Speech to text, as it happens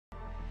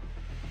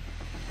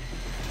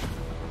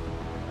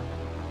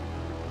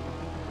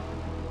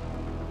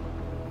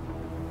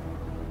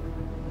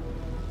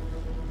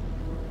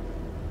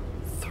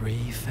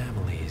3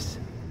 families.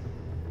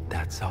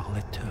 That's all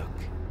it took.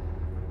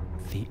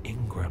 The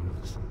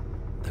Ingrams,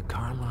 the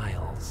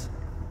Carlyles,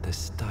 the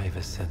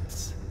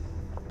Stuyvesants.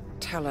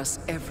 Tell us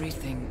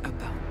everything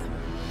about them.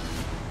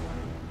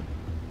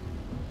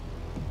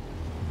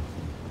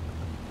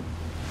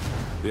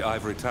 The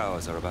ivory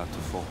towers are about to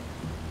fall.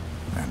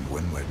 And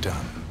when we're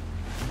done...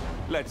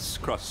 Let's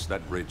cross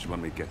that bridge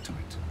when we get to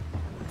it.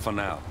 For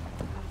now,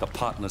 the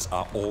partners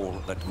are all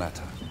that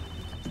matter.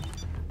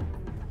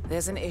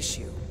 There's an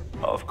issue.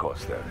 Of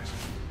course there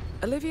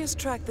is. Olivia's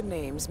tracked the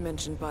names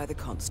mentioned by the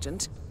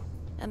Constant,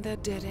 and they're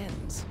dead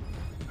ends.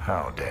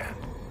 How dead?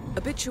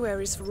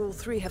 Obituaries for all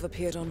 3 have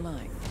appeared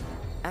online.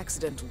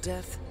 Accidental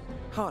death,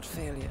 heart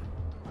failure,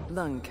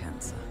 lung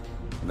cancer.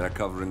 They're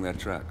covering their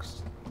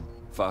tracks.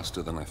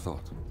 Faster than I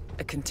thought.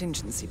 A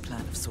contingency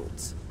plan of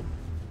sorts.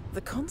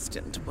 The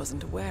Constant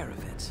wasn't aware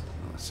of it.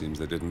 Well, seems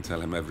they didn't tell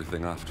him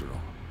everything after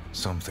all.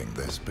 Something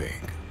this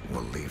big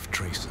will leave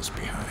traces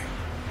behind.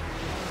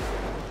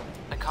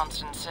 The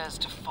Constant says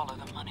to follow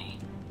the money.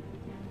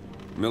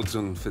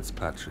 Milton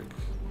Fitzpatrick.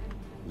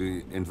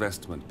 The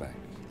investment bank.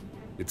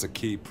 It's a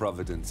key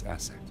Providence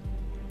asset.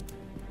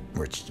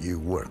 Which you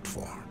worked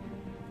for.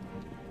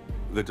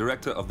 The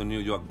director of the New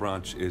York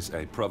branch is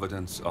a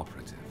Providence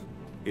operative.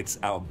 It's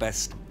our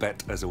best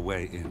bet as a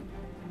way in.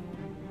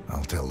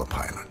 I'll tell the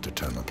pilot to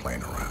turn the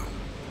plane around.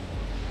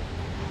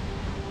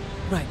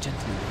 Right,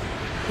 gentlemen.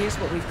 Here's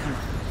what we've come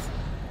up with.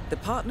 The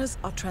partners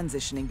are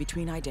transitioning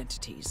between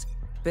identities,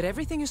 but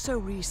everything is so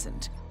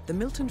recent, the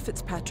Milton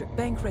Fitzpatrick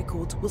bank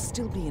records will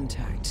still be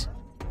intact.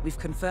 We've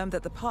confirmed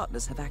that the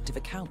partners have active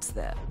accounts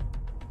there.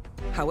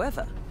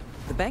 However,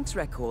 the bank's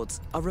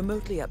records are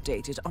remotely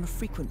updated on a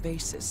frequent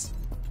basis.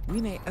 We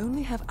may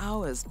only have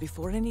hours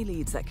before any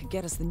leads that could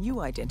get us the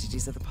new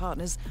identities of the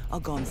partners are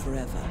gone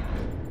forever.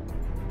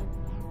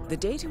 The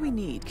data we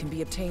need can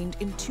be obtained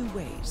in 2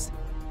 ways.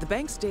 The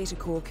bank's data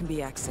core can be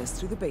accessed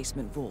through the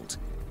basement vault,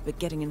 but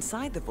getting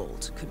inside the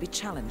vault could be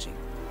challenging.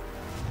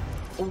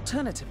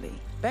 Alternatively,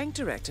 Bank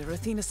Director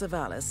Athena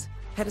Savalas,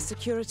 Head of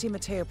Security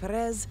Mateo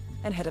Perez,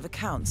 and Head of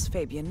Accounts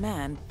Fabian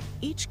Mann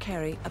each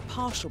carry a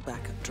partial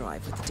backup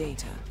drive with the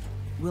data.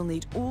 We'll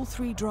need all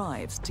 3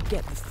 drives to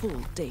get the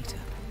full data.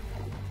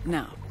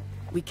 Now,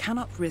 we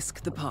cannot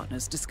risk the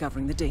partners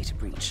discovering the data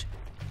breach.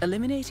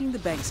 Eliminating the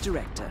bank's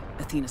director,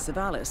 Athena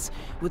Savalas,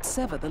 would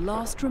sever the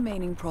last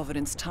remaining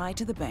Providence tie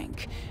to the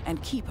bank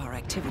and keep our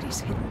activities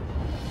hidden.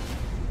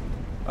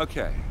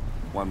 Okay,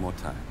 one more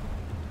time.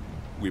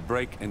 We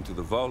break into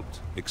the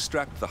vault,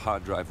 extract the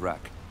hard drive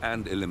rack,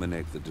 and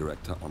eliminate the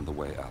director on the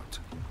way out.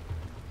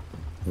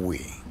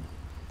 We.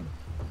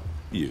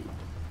 You.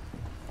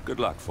 Good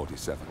luck,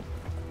 47.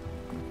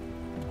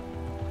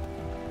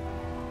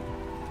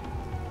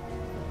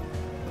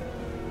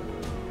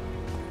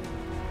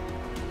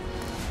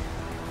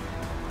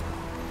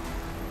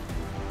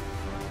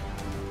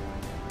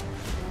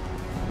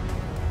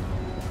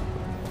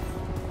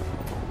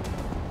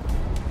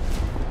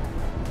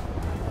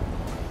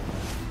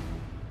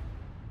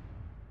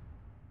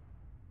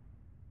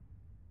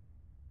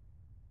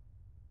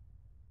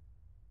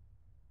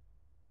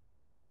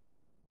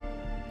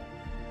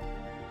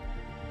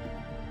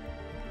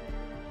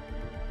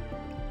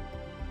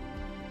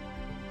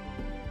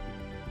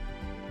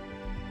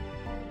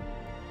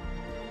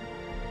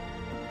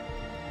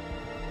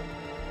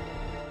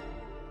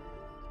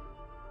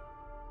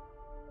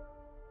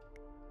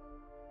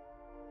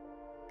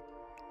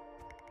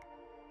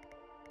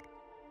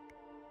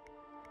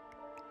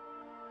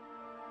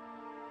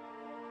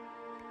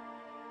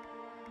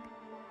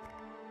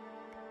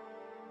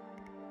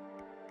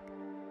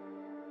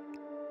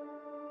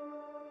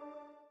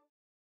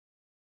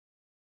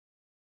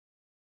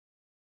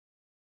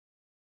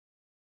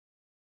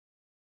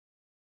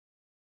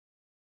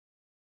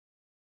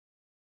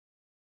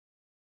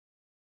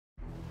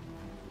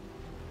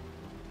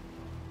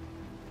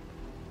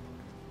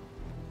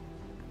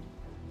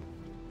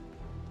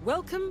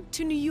 Welcome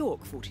to New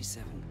York,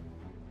 47.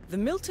 The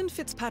Milton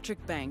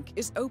Fitzpatrick Bank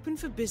is open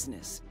for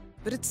business,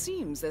 but it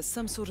seems there's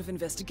some sort of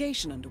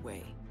investigation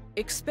underway.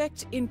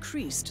 Expect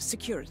increased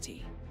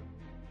security.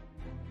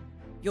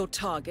 Your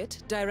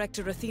target,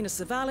 Director Athena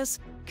Savalas,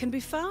 can be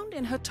found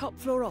in her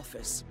top-floor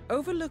office,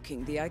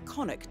 overlooking the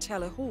iconic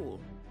Teller Hall.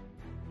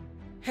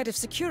 Head of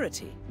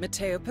Security,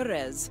 Mateo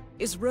Perez,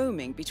 is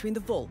roaming between the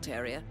vault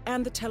area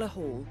and the Teller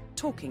Hall,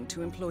 talking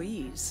to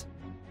employees.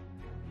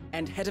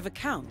 And Head of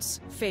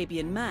Accounts,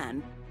 Fabian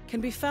Mann, can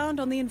be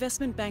found on the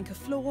investment banker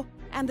floor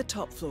and the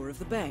top floor of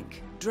the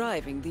bank,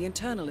 driving the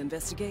internal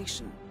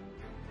investigation.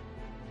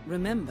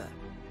 Remember,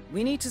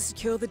 we need to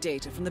secure the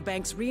data from the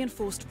bank's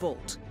reinforced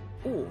vault,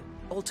 or,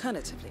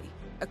 alternatively,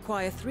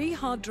 acquire 3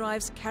 hard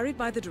drives carried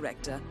by the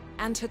director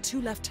and her 2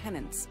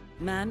 lieutenants,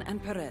 Mann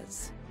and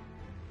Perez.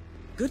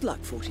 Good luck,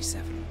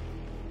 47.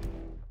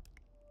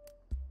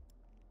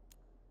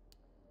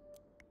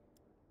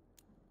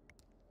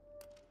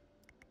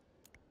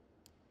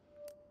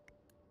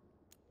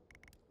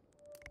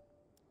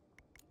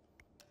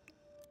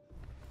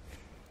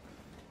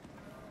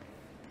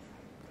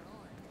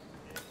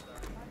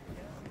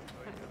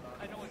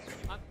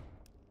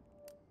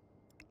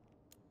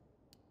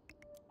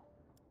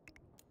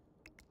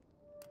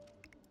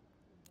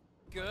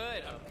 Good,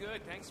 I'm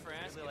good. Thanks for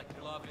asking. Like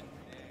loving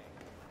today.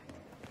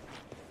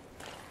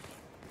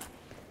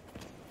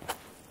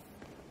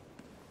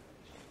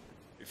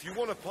 If you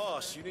want to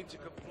pass, you need to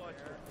comply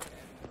to...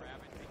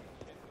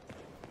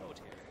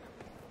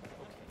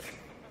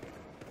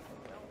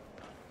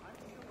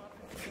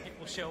 It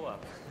will show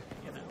up,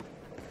 you know.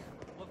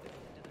 Look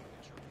into the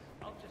future.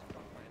 I'll just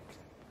drop my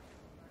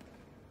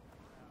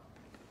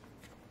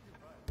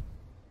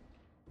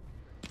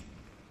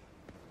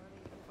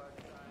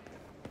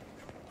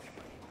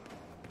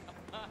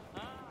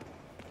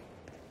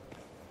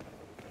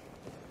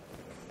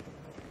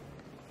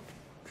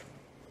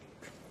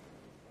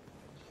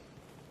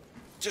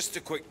Just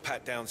a quick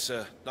pat down,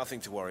 sir. Nothing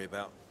to worry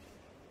about.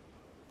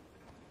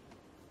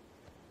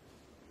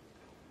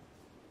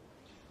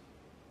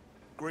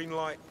 Green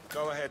light.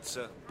 Go ahead,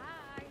 sir.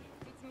 Hi,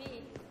 it's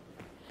me.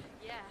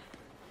 Yeah,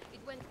 it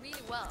went really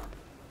well.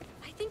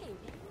 I think I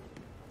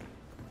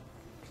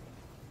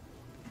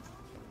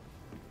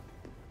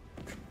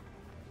did.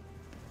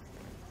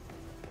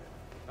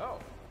 Oh,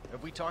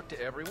 have we talked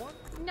to everyone?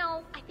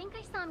 No, I think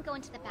I saw him go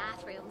into the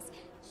bathrooms.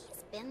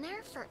 He's been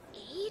there for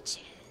ages.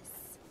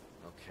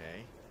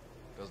 Okay.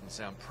 Doesn't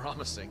sound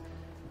promising.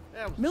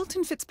 Yeah,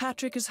 Milton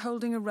Fitzpatrick is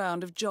holding a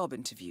round of job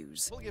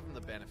interviews. we'll give him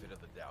the benefit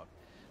of the doubt.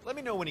 Let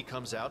me know when he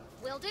comes out.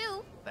 Will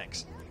do.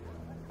 Thanks.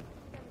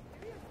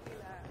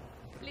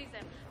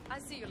 Listen, I'll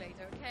see you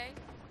later, okay?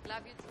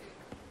 Love you too.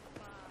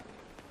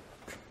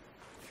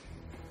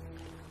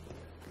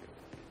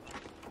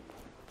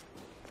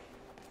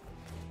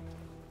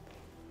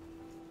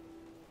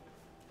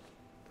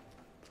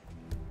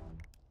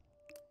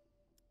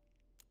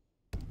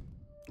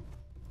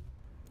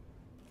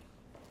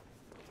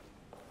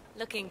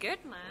 Looking good,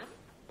 man.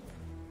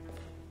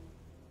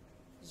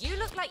 You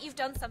look like you've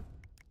done some...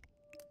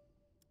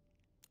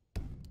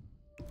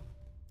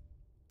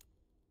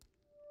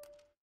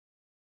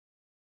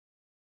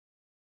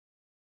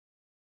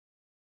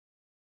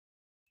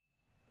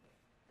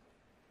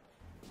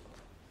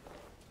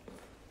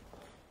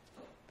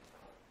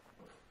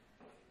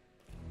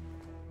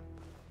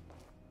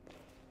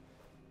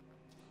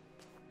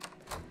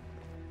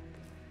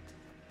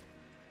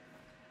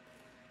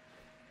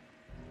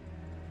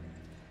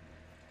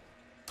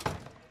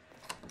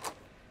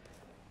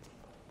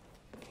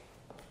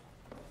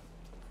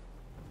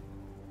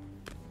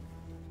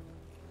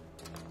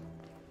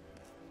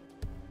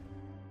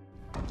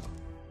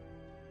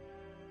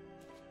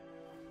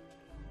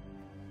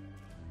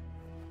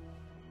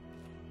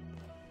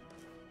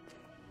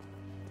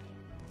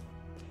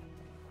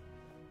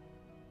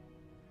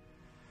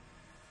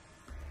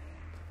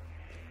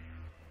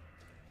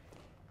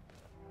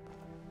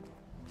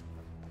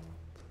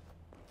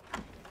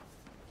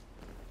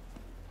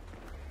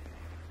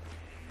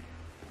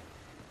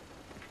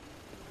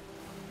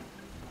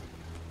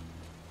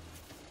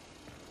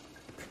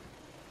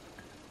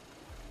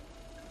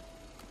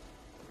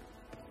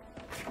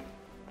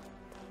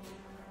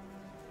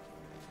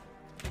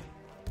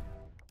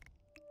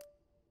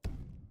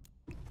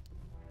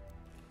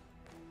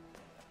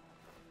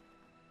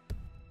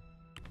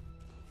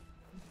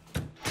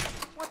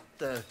 What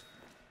the...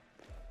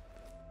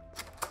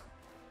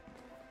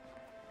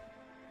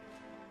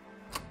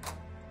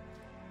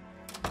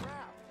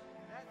 Crap!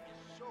 That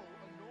is so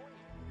annoying.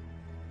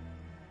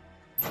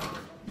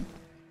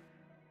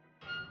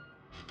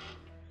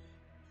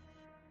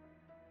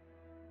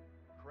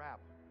 Crap.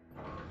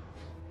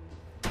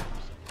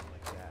 Something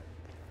like that.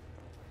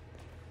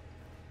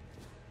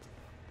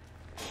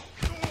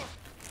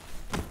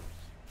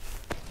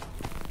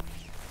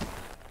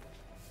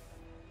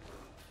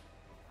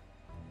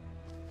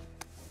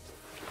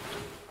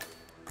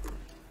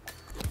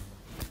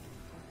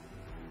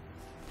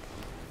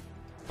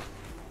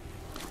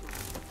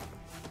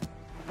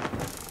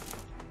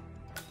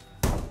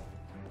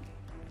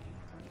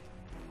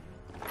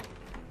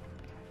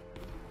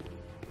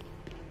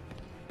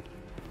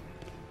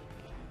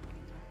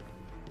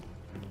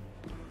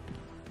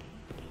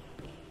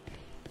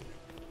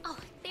 Oh,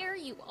 there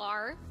you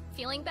are.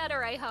 Feeling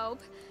better, I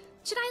hope.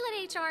 Should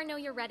I let HR know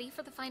you're ready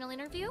for the final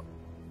interview?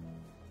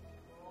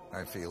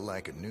 I feel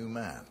like a new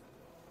man.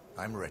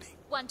 I'm ready.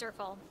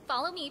 Wonderful.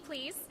 Follow me,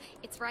 please.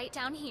 It's right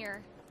down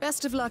here.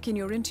 Best of luck in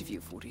your interview,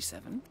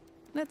 47.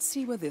 Let's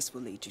see where this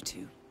will lead you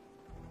to.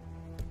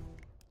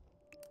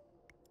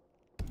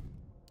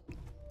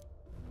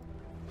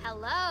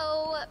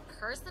 Hello?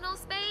 Personal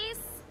space?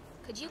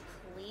 Could you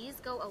please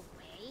go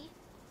away?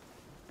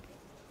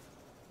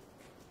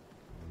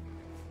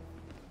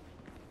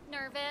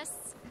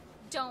 Nervous?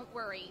 Don't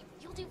worry.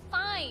 You'll do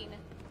fine.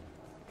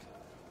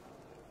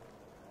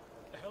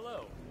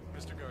 Hello,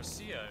 Mr.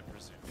 Garcia, I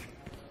presume.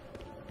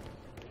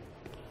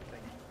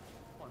 Thank you.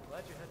 Well, I'm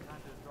glad you had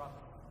time to drop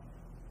it.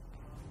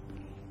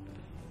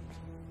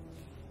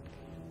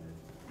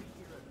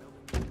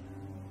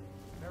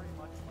 Very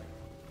much like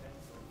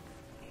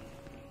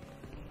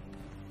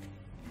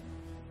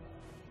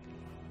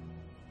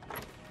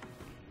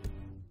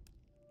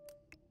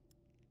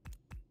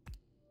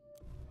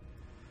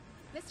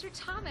Mr.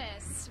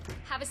 Thomas,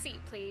 have a seat,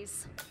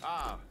 please.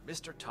 Ah,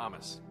 Mr.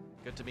 Thomas.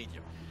 Good to meet you.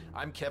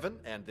 I'm Kevin,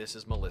 and this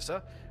is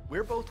Melissa.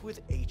 We're both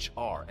with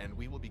HR, and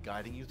we will be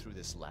guiding you through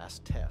this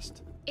last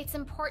test. It's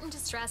important to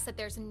stress that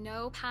there's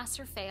no pass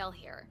or fail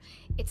here.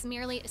 It's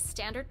merely a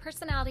standard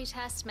personality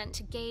test meant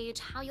to gauge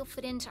how you'll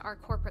fit into our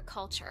corporate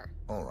culture.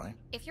 All right.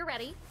 If you're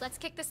ready, let's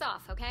kick this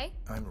off, okay?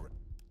 I'm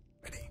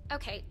ready.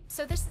 Okay,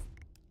 so this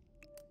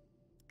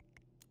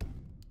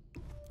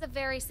is a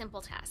very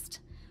simple test.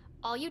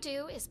 All you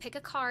do is pick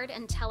a card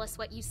and tell us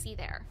what you see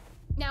there.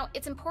 Now,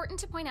 it's important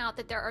to point out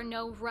that there are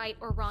no right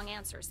or wrong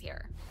answers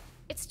here.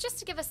 It's just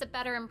to give us a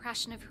better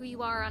impression of who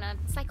you are on a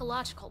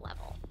psychological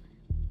level.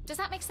 Does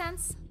that make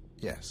sense?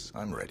 Yes,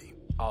 I'm ready.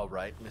 All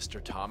right,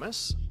 Mr.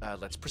 Thomas.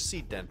 Let's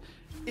proceed then.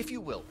 If you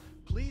will,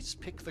 please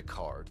pick the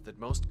card that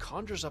most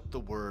conjures up the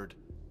word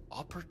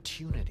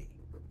opportunity.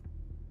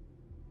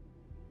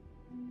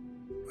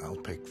 I'll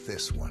pick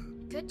this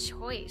one. Good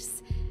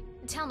choice.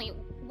 Tell me,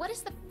 what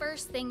is the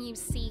first thing you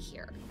see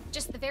here?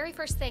 Just the very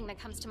first thing that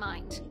comes to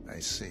mind. I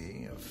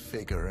see a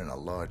figure in a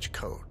large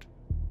coat.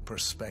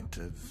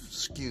 Perspective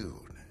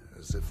skewed,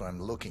 as if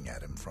I'm looking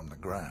at him from the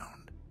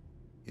ground.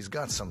 He's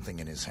got something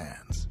in his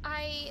hands.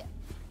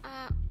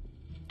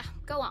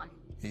 Go on.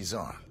 He's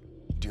armed.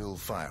 Dual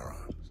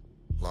firearms.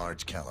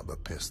 Large caliber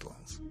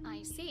pistols.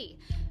 I see.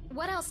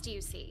 What else do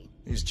you see?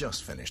 He's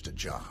just finished a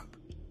job.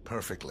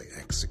 Perfectly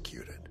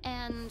executed.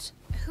 And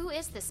who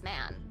is this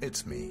man?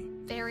 It's me.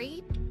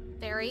 Very,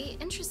 very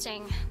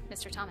interesting,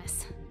 Mr.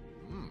 Thomas.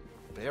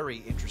 Very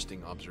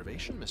interesting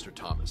observation, Mr.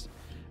 Thomas.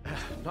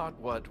 Not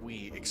what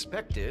we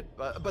expected,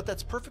 but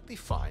that's perfectly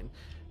fine.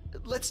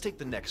 Let's take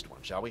the next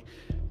one, shall we?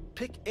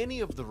 Pick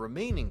any of the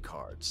remaining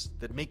cards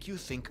that make you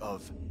think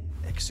of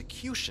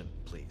execution,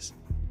 please.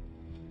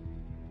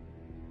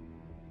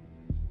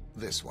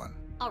 This one.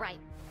 All right.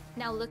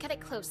 Now look at it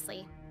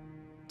closely.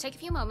 Take a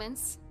few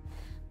moments.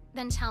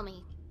 Then tell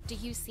me, do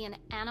you see an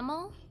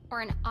animal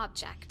or an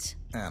object?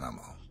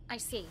 Animal. I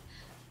see.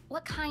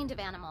 What kind of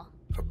animal?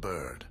 A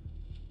bird.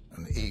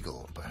 An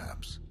eagle,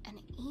 perhaps. An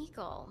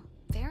eagle.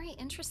 Very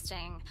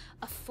interesting.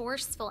 A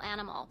forceful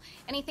animal.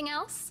 Anything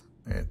else?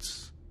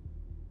 It's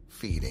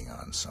feeding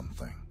on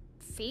something.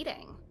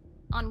 Feeding?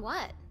 On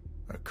what?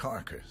 A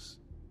carcass.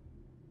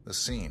 The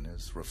scene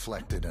is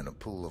reflected in a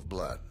pool of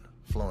blood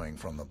flowing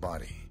from the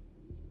body.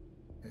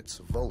 It's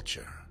a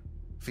vulture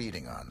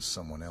feeding on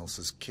someone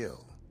else's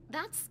kill.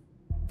 That's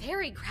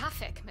very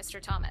graphic, Mr.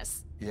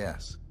 Thomas.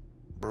 Yes.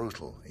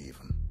 Brutal,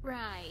 even.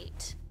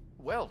 Right.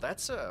 Well,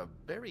 that's a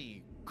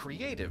very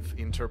creative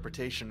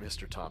interpretation,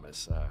 Mr.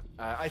 Thomas.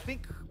 I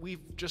think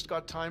we've just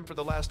got time for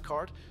the last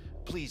card.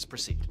 Please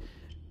proceed.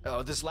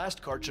 This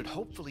last card should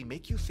hopefully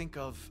make you think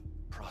of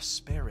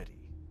prosperity.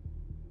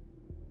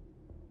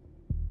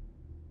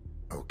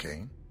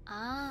 Okay.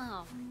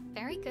 Oh,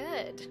 very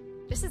good.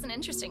 This is an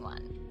interesting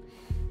one.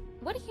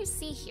 What do you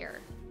see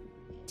here?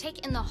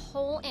 Take in the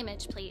whole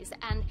image, please,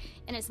 and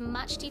in as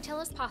much detail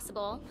as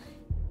possible,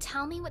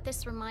 tell me what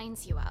this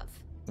reminds you of.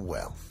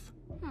 Wealth.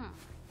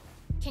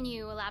 Can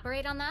you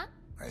elaborate on that?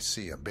 I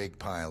see a big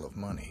pile of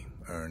money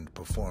earned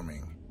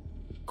performing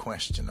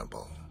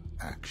questionable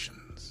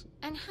actions.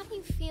 And how do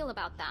you feel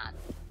about that?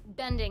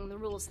 Bending the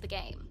rules of the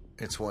game.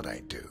 It's what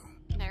I do.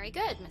 Very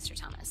good, Mr.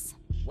 Thomas.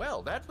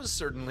 Well, that was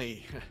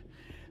certainly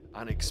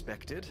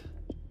unexpected.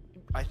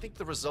 I think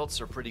the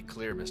results are pretty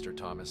clear, Mr.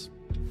 Thomas.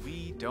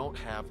 We don't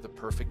have the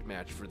perfect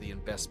match for the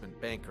investment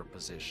banker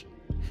position.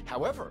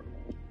 However,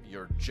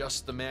 you're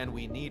just the man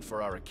we need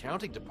for our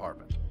accounting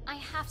department. I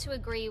have to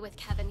agree with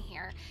Kevin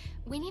here.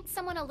 We need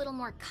someone a little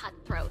more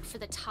cutthroat for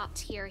the top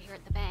tier here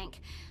at the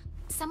bank.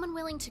 Someone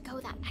willing to go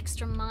that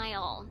extra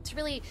mile, to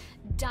really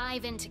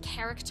dive into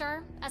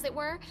character, as it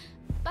were.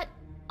 But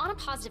on a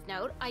positive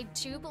note, I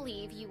do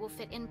believe you will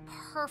fit in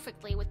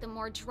perfectly with the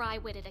more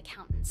dry-witted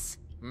accountants.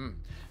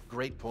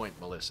 Great point,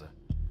 Melissa.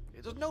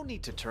 There's no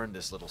need to turn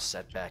this little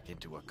setback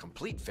into a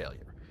complete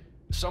failure.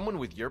 Someone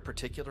with your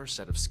particular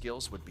set of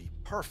skills would be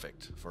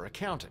perfect for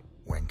accounting.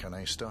 When can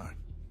I start?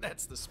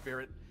 That's the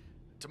spirit.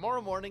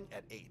 Tomorrow morning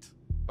at 8.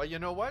 But you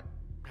know what?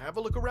 Have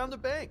a look around the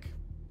bank.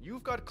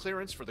 You've got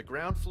clearance for the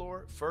ground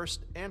floor,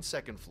 first and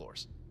second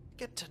floors.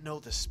 Get to know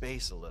the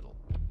space a little.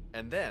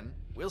 And then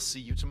we'll see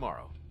you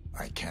tomorrow.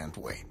 I can't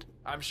wait.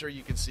 I'm sure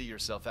you can see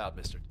yourself out,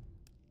 Mr.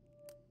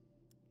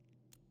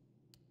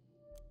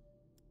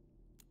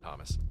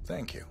 Thomas.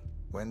 Thank you.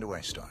 When do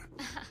I start?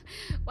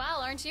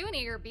 Well, aren't you an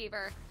eager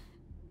beaver?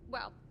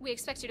 Well, we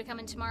expect you to come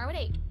in tomorrow at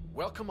 8.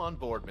 Welcome on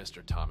board,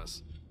 Mr.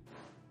 Thomas.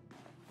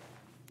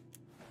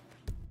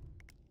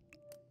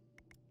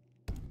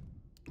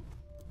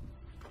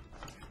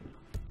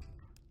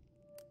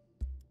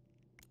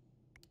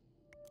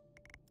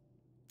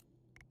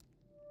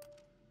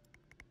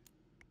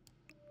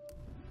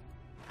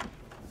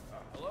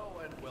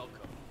 Hello and welcome.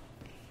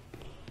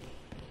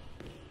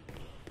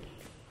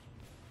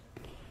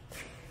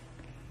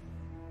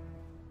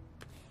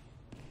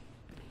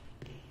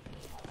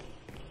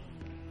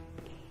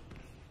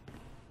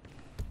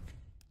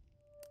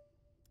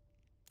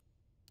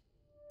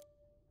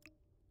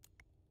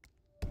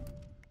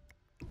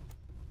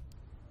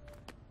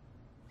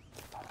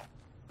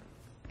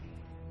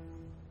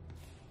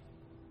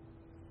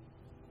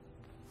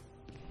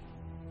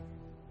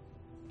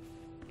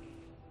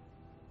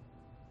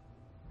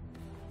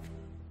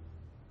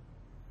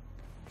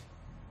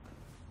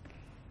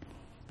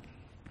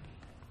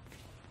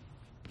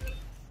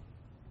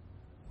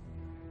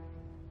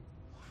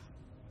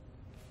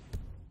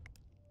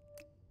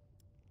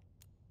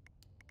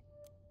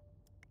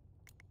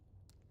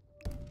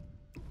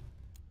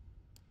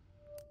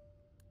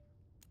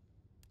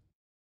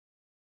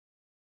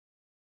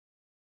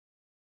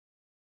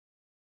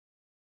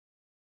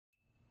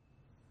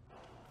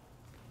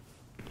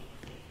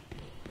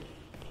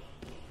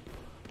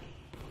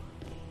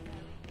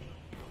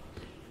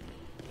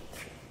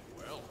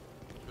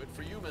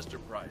 Mr.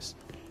 Price.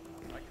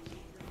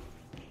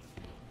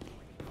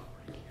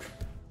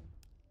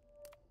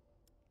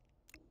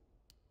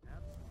 Now,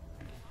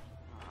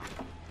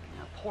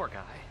 poor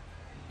guy.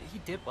 He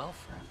did well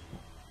for him.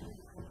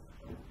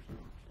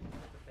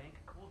 The bank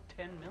cooled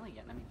 10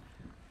 million. I mean,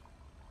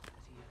 does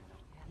he even know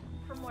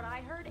yet? From what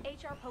I heard,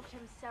 HR poked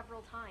him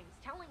several times,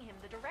 telling him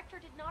the director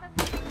did not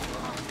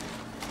approve.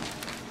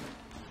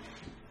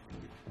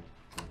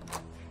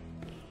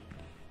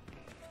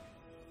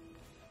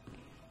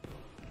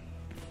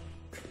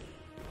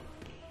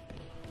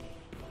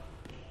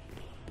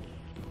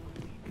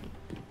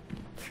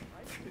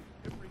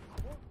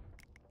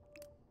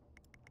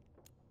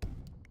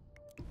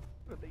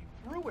 They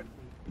threw at me.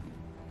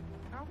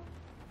 How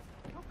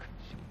could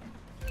she?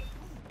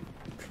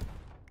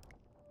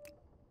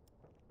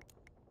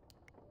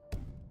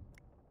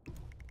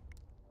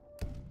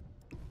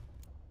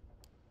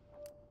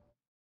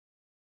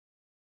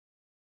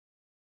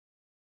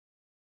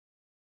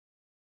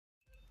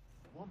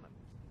 Woman,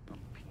 a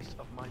piece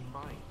of my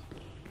mind.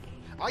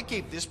 I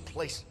gave this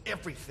place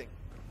everything.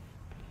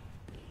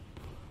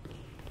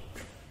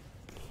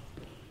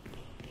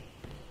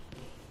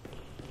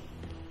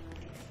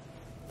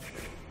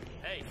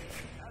 Hey,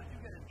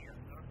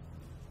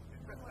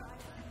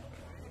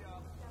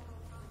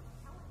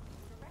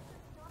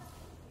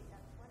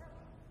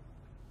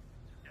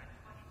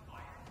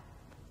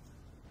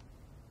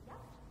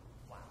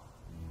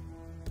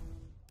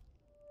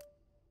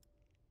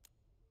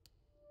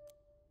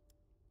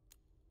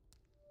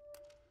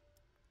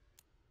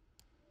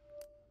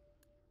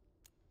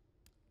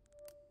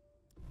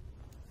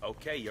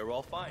 Okay, you're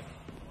all fine.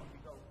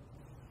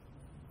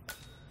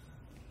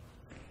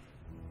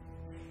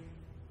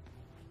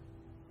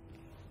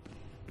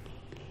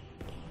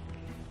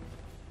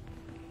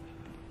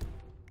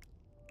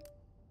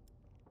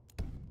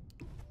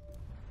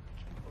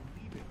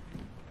 Believe it.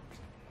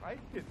 I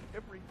hit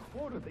every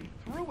quarter they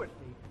threw at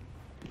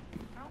me.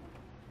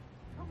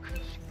 How could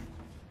she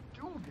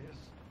do this?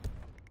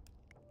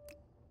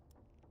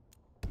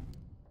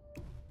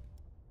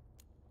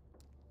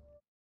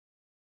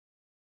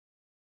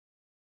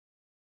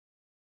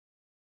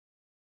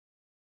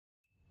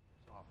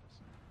 Office.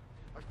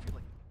 I feel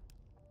like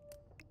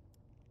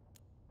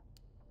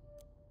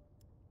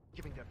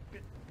giving that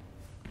bit.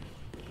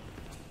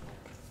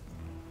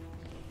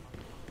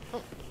 Huh.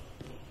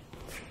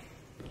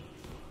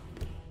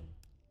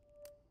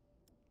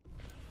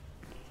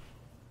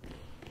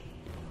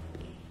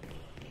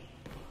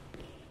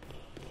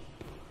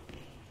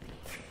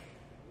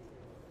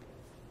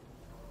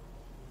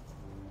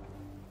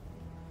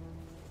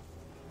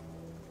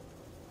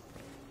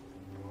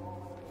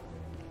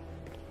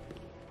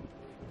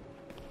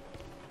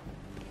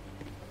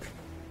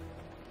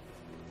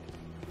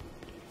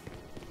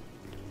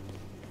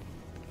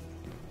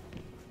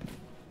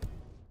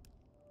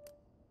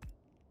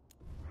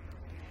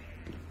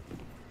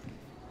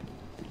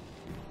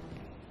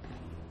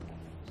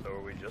 So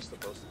are we just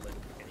supposed to let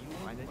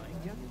anyone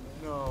find Yet?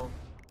 No.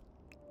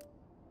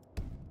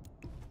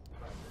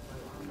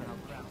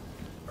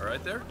 All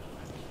right there?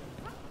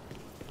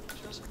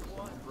 Just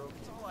one, bro.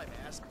 That's all I'm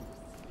asking.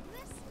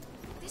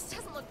 This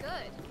doesn't look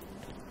good.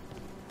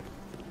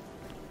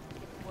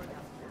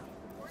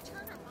 Or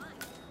turn or mine.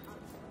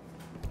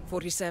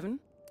 47?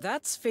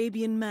 That's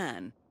Fabian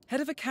Mann,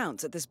 head of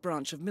accounts at this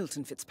branch of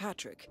Milton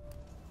Fitzpatrick.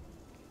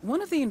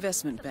 One of the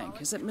investment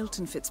bankers at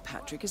Milton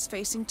Fitzpatrick is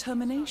facing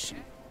termination.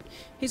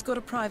 He's got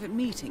a private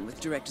meeting with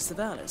Director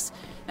Savalas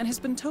and has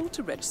been told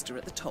to register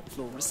at the top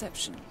floor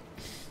reception.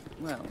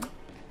 Well,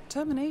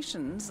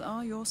 terminations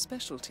are your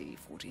specialty,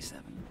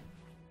 47.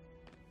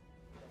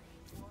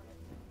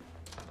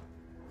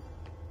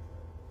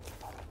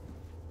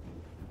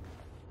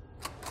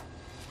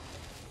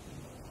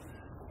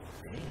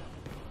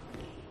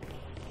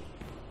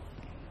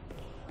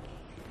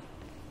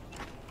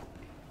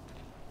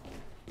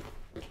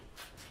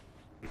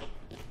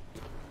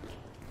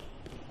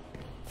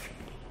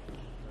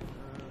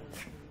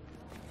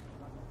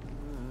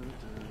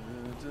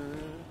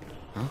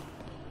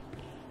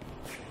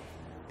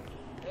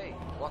 Hey,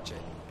 watch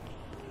it.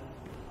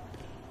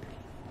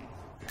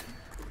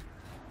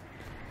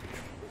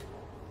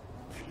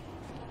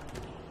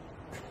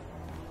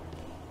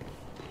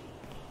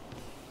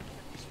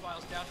 Get these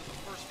files down to the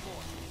first floor.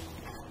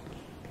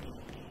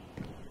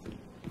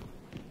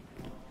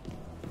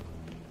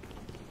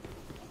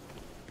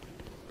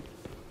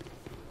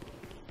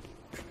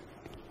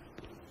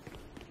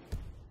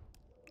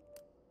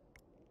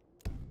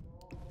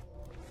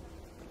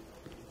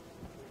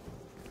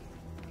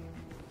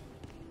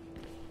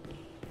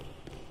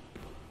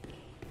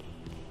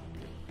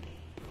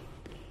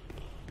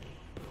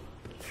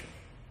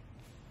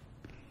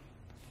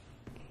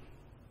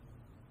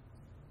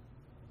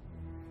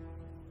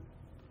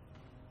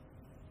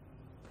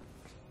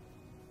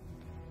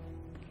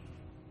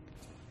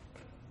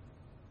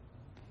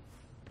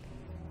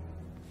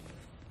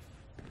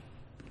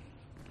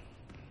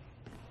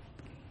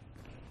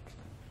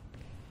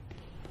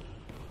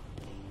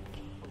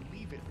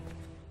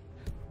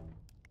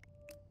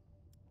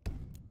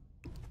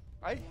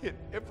 I hit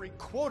every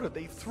quota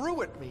they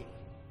threw at me.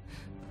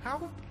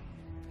 How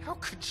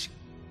could she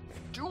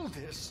do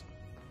this?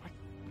 I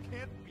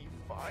can't be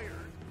fired.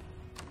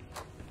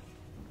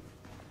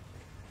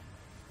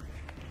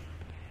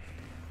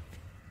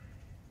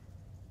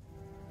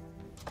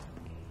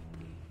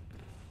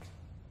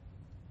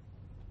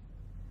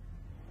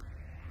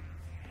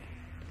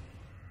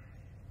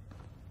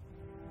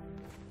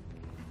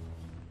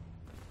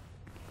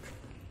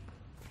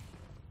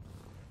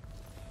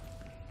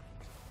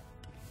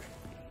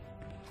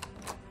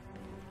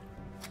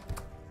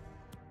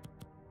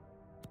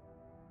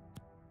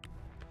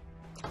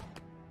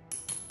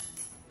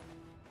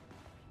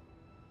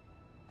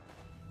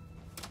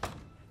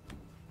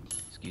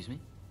 Excuse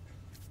me?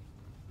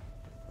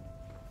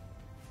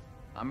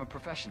 I'm a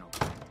professional.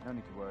 No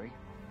need to worry.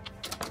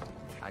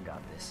 I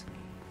got this.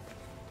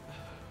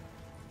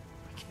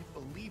 I can't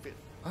believe it.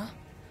 Huh?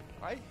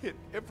 I hit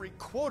every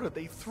quota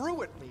they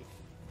threw at me.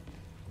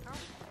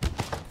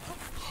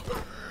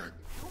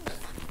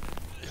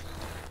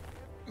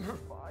 You're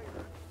fired.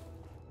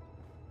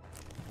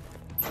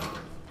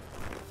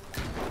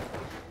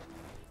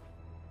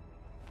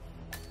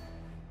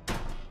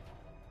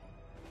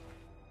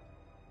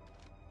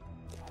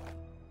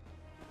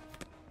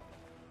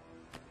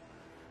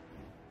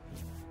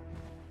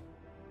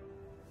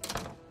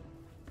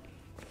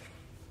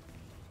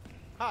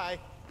 Hi.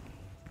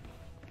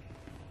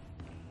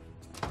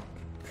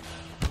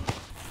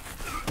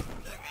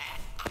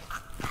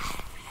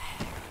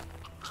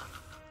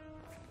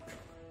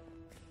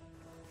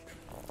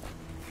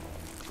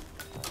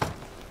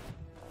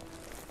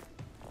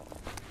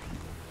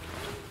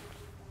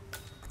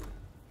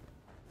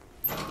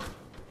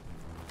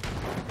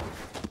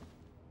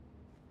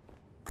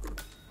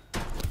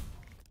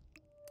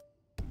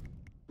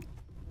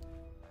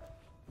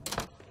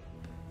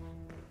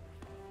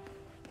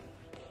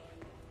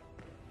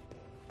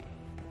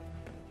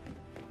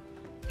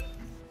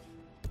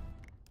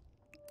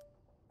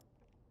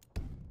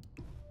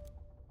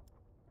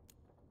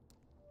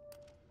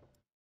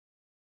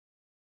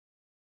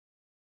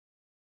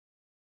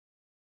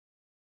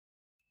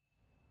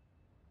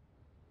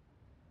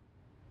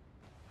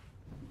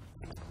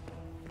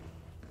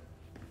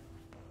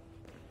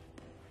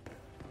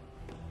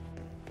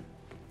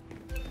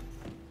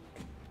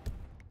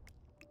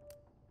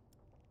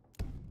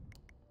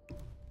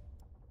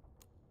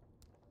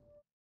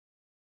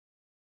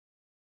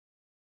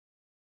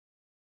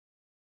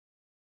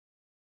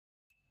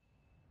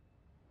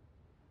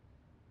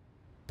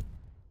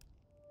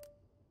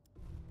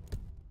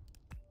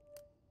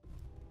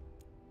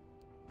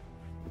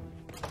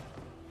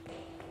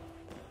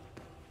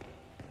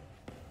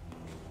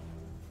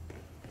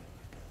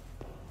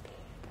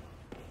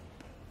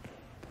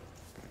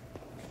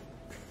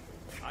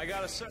 I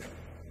got a sir.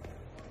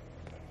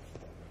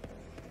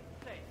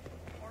 Say,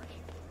 aren't you?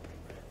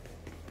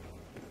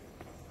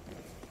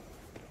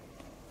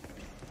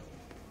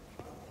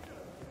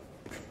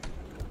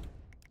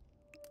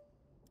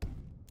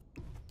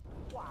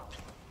 Wow.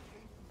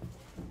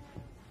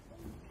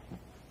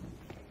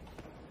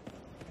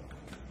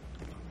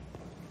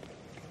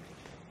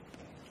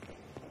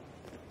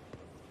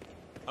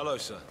 Hello,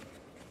 sir.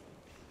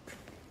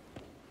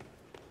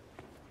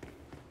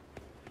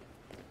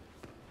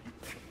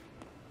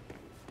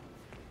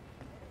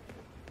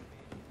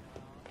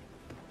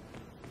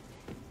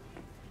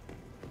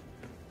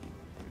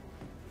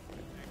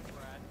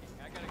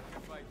 I got a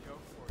goodbye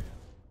joke for you.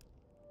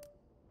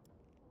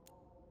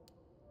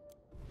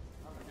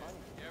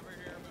 You ever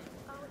hear of it?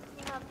 Oh,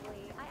 it's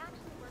lovely. I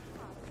actually work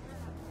for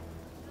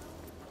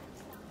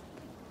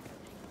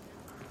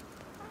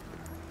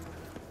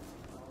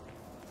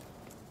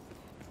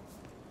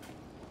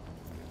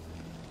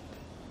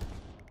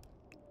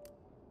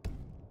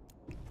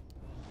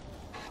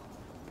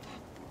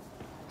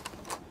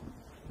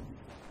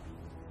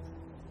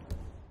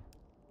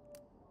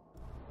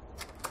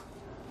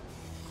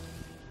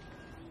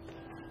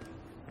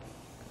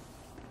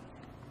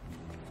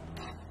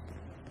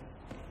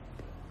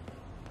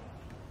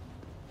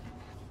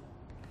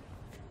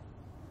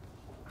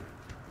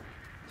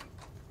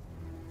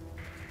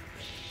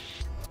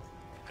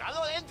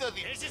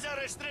This is a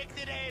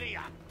restricted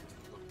area.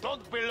 You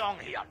don't belong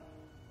here.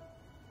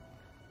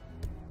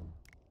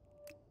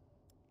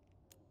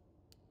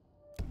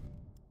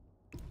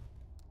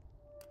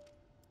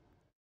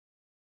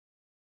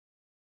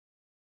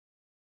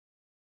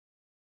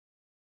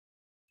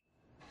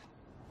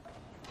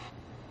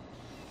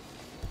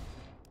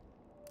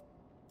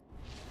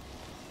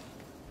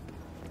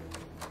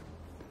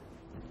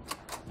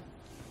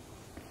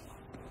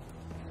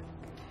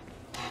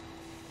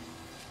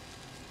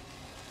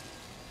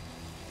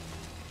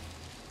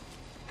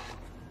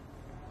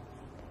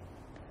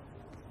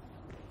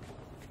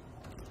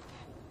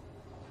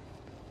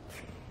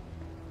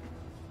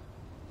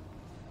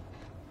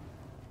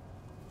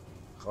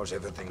 How's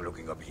everything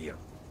looking up here?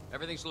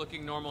 Everything's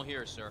looking normal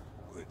here, sir.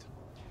 Good.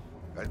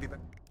 I'll be back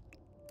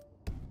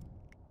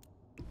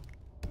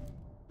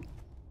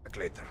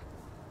later.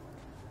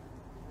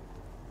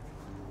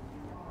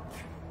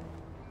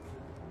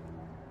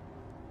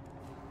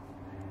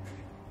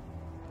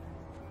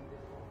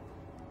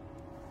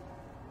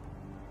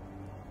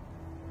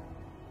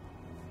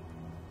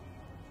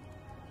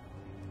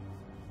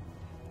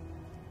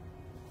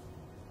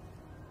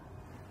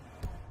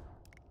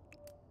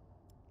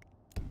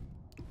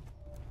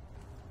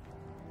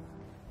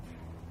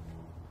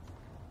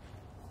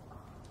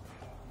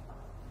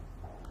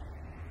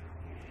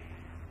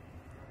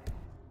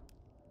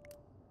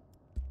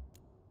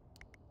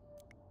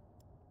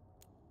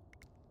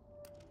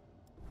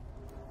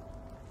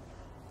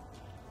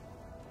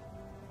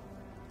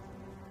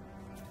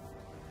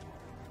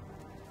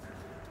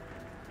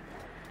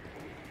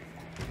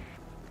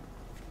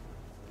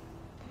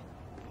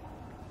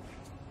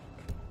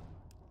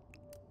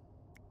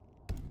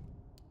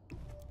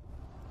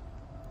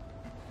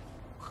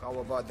 How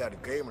about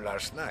that game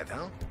last night,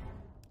 huh?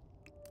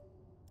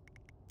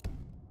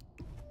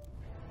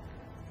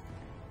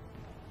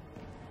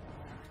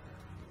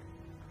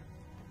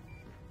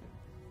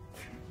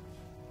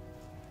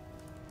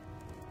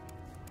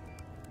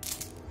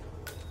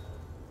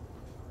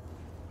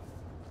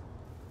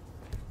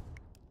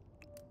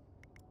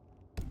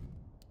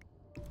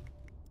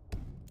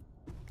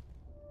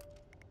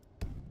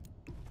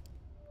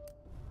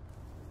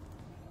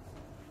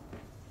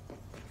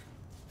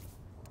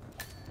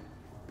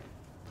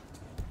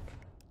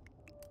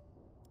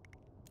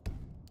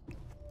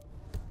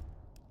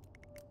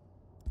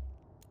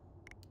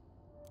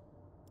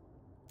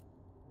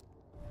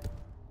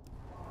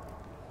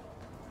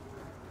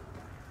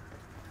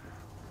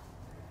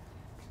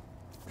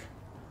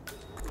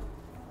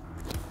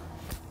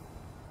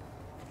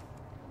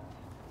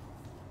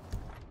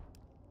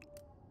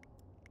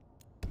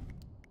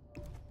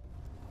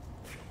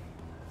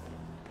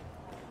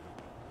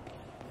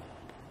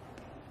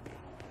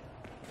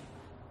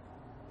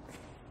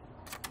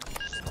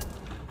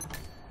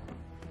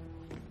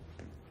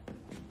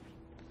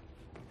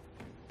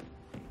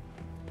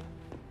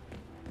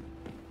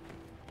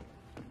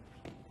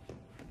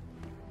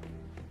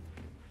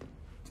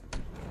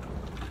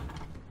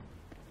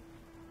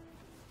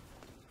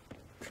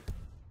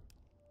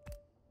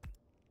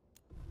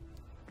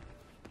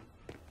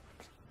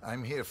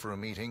 I'm here for a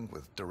meeting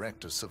with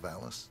Director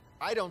Savalas.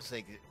 I don't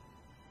think it...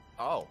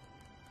 Oh.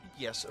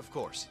 Yes, of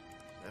course.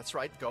 That's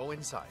right. Go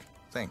inside.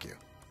 Thank you.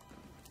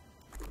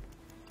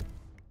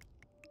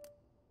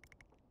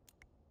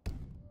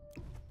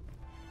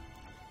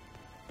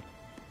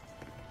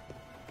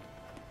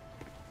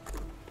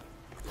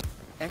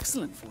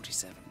 Excellent,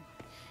 47.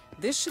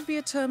 This should be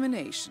a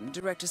termination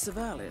Director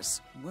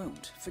Savalas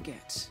won't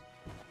forget.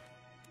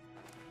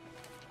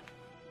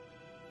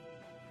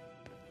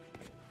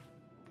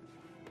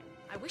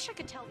 I wish I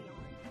could tell the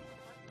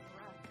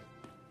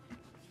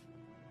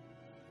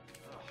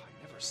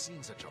I've never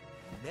seen such a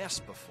mess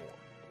before.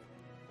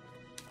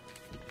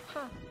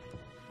 Huh.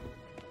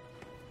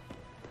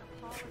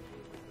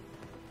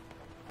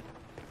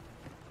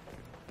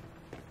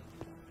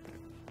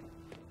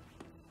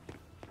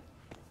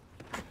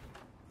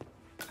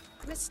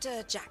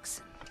 Mr.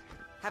 Jackson,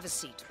 have a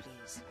seat,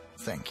 please.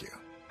 Thank you.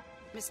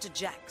 Mr.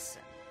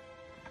 Jackson,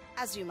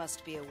 as you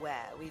must be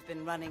aware, we've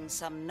been running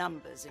some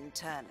numbers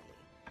internally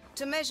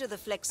to measure the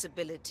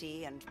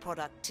flexibility and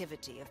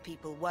productivity of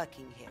people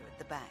working here at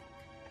the bank.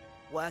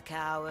 Work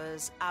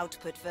hours,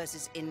 output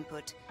versus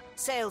input,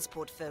 sales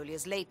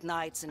portfolios, late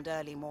nights and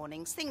early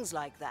mornings, things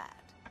like that.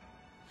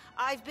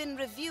 I've been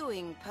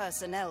reviewing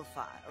personnel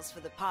files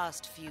for the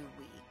past few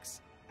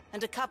weeks,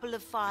 and a couple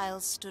of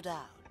files stood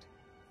out.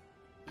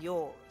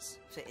 Yours,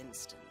 for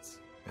instance.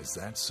 Is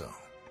that so?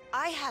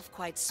 I have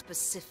quite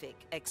specific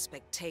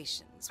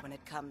expectations when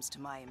it comes to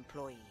my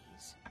employees.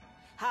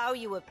 How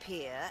you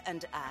appear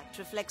and act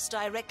reflects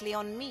directly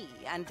on me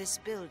and this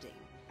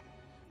building.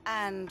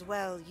 And,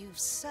 well, you've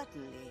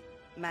certainly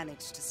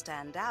managed to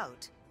stand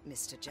out,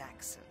 Mr.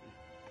 Jackson.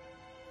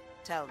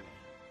 Tell me,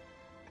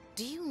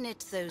 do you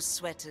knit those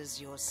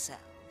sweaters yourself?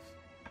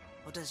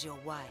 Or does your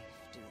wife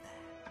do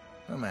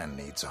that? A man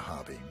needs a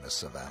hobby,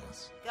 Miss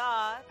Savalas.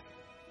 Guard,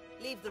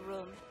 leave the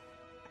room.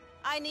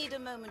 I need a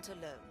moment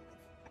alone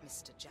with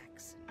Mr.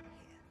 Jackson here.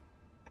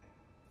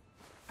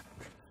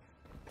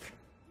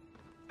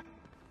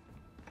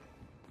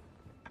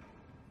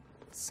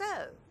 So,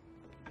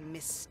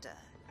 Mr.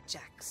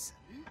 Jackson,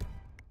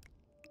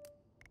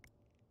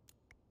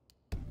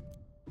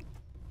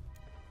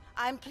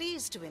 I'm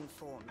pleased to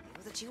inform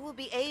you that you will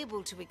be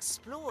able to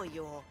explore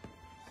your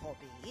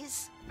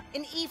hobbies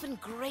in even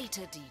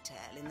greater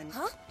detail in the...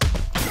 Huh?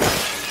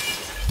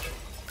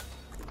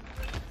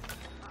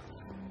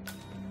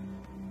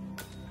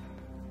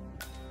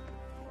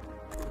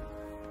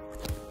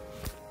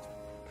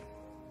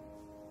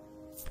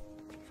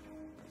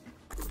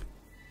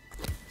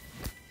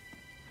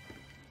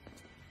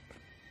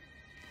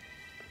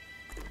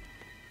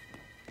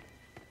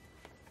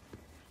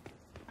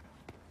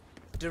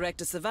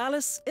 Director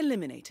Savalas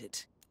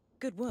eliminated.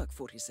 Good work,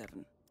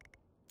 47.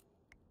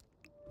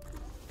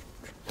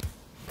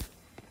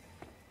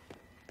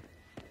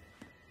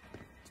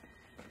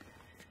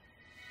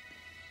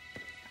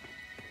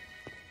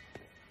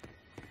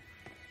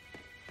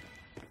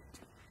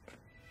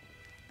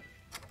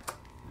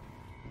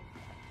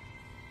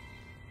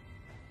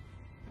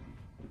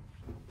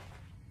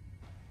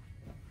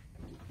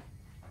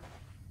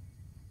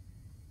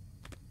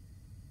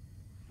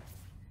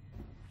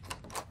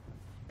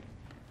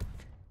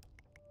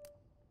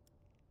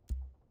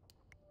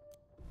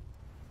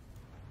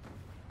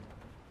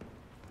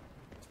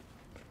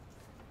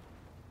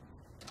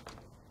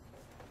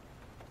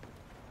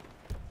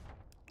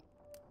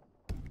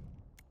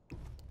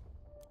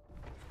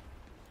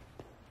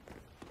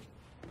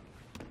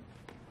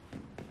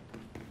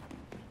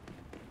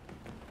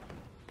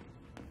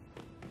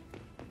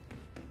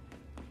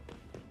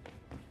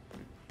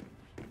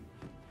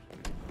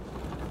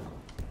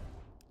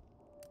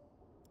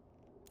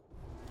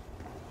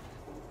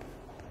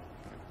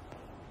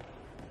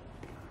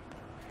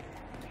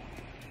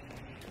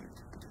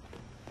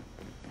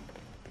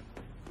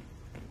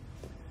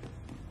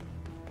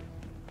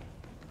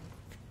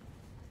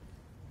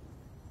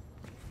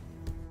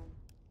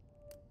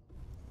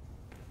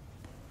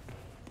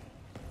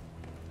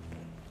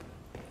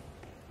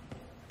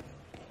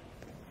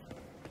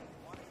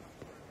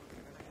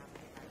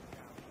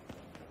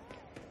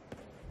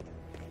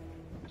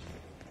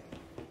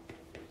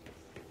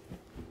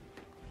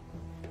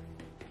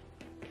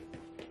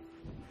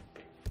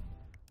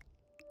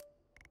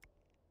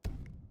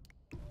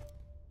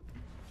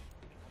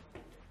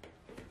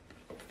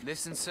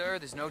 Listen, sir,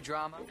 there's no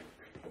drama.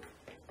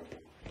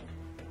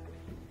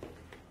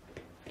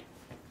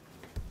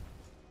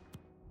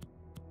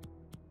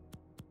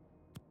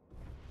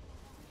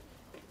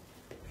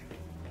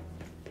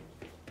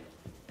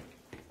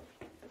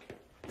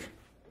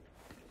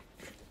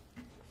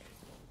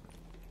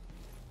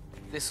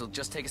 This'll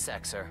just take a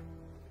sec, sir.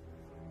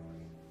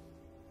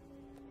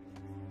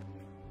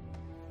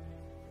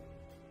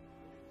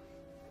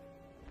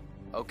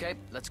 Okay,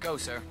 let's go,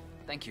 sir.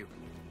 Thank you.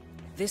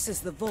 This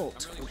is the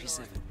Vault,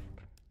 47.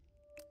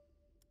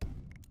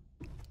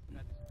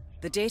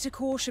 The data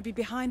core should be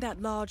behind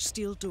that large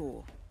steel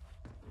door.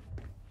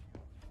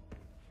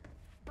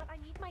 But I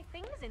need my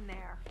things in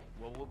there.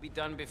 Well, we'll be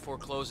done before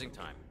closing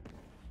time.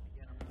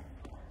 Do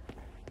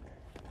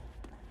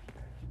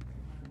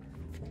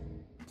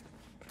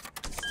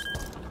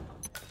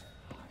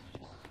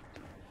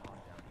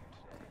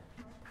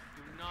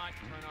not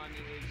turn on the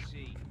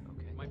AC.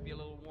 Okay. It might be a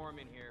little warm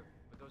in here,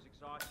 but those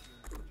exhaust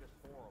fumes are just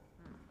horrible.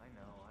 I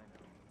know.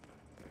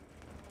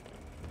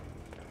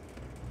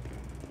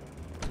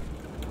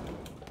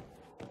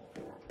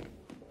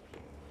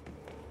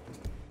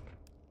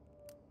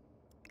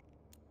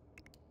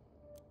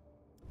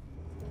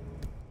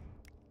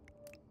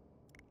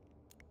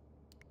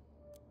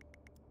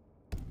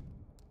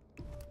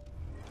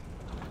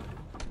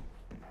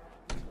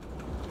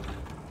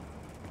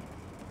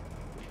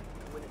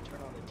 I wouldn't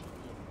turn on the TV.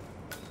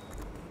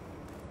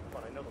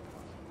 But I know the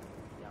process.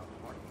 Down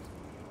the market.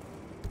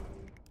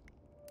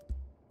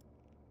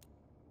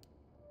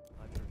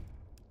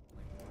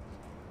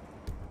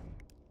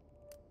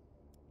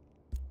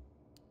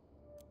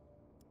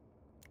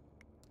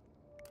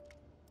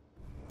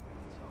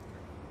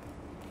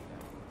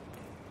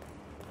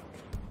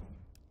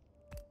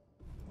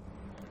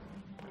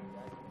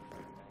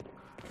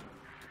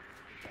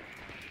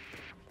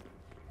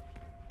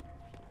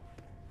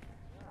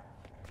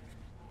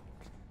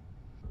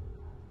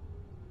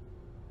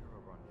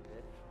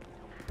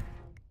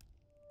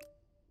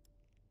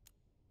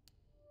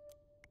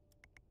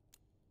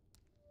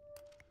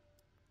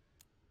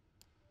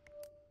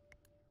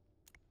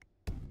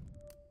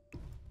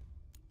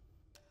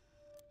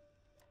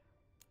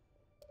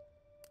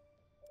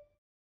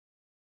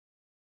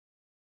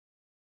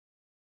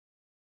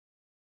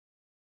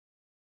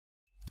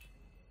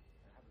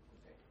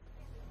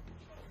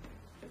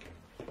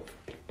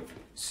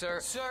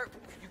 Sir,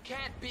 you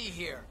can't be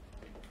here.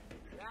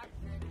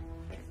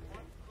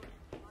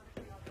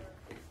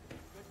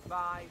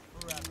 Goodbye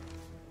forever.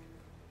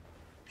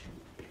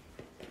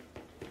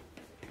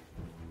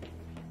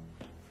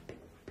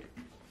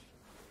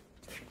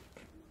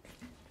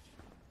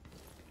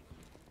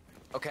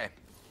 Okay,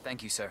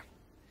 thank you, sir.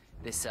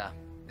 This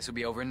will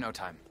be over in no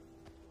time.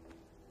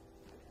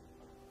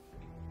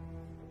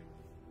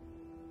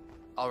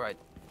 All right,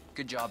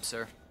 good job,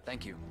 sir.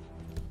 Thank you.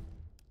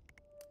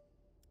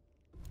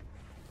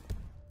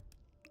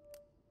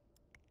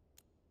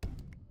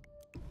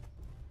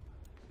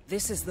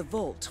 This is the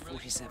Vault,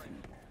 47.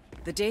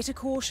 The data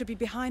core should be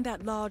behind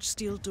that large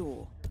steel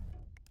door.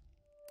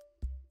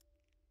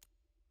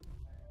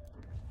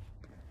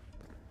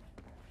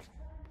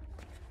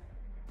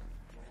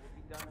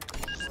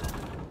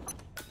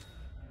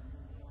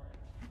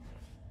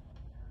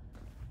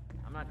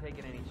 I'm not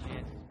taking any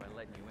chances by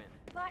letting you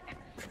in. But...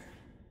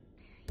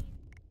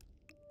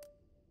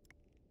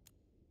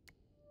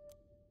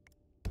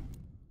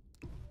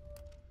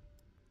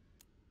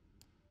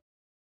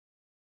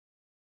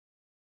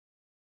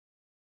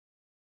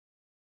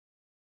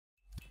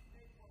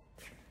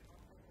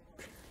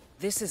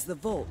 This is the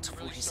Vault,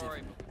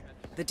 47.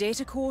 The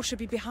data core should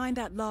be behind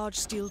that large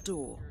steel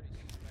door.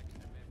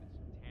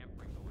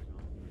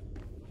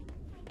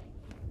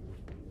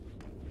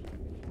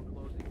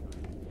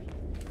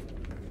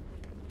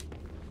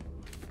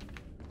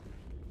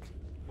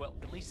 Well,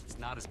 at least it's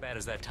not as bad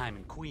as that time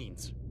in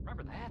Queens.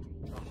 Remember that?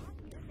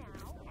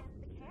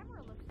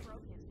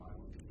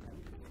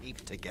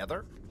 Keep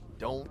together?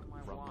 Don't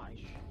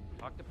Watch.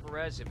 Talk to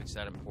Perez if it's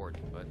that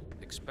important, but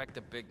expect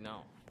a big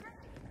no.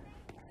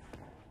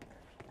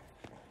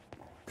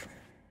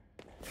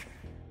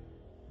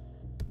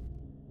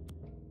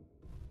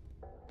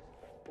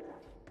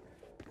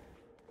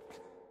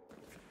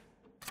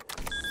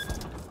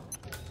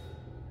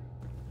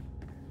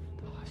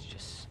 Oh, it's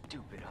just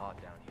stupid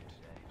hot down here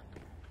today.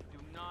 Do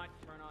not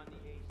turn on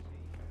the AC.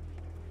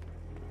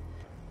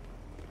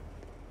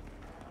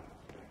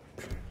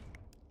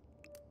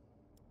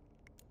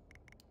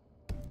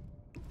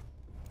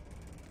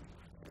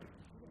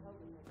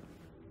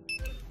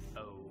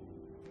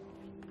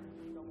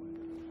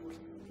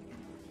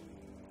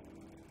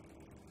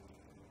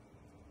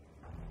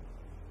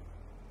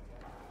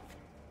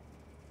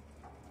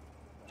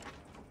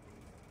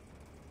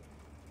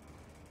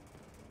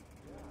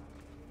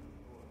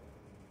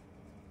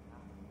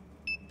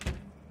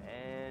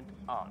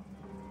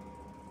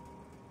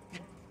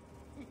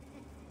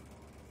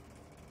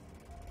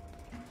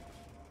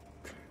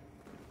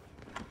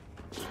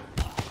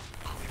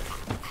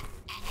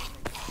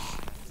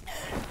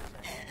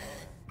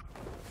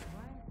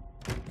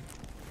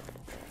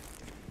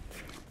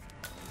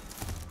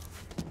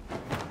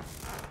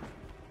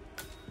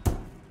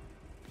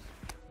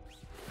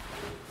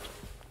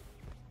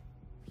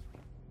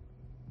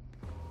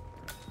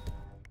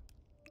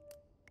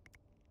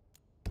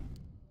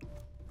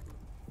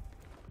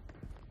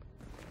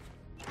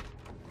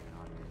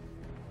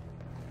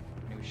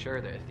 sure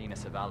that Athena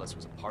Savalas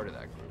was a part of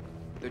that group?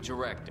 The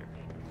director.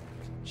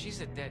 She's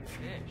a dead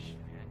fish,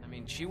 man. I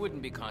mean, she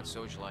wouldn't be caught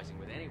socializing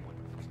with anyone.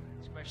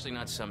 Especially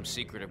not some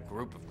secretive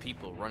group of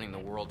people running the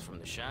world from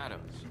the shadows.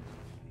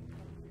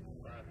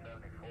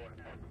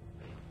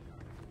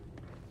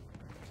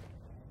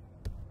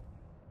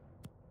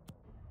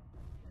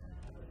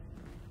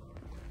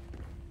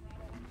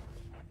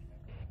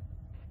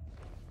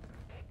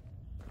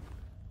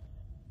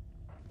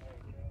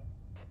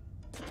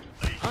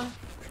 Huh?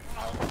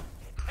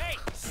 Hey,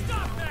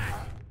 stop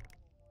that!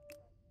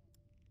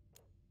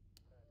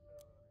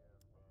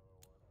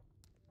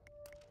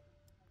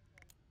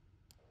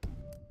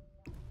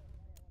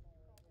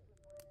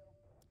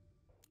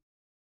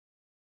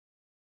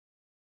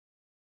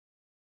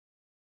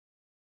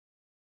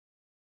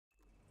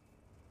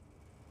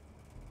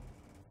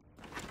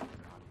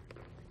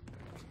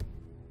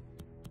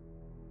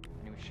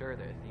 And he was sure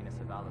that Athena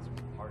Savalas was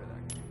a part of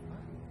that group.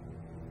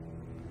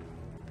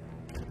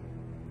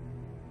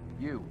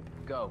 You,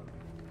 go.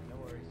 No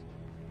worries.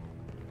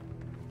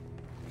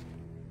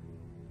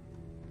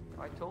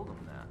 I told him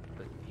that,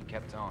 but he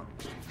kept on.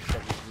 He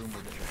said this rumor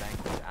that the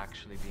bank was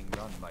actually being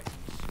run by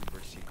some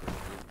super secret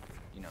group.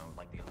 You know,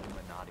 like the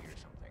Illuminati or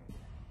something.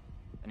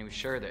 And he was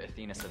sure that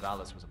Athena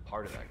Savalas was a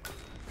part of that group.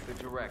 The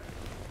director.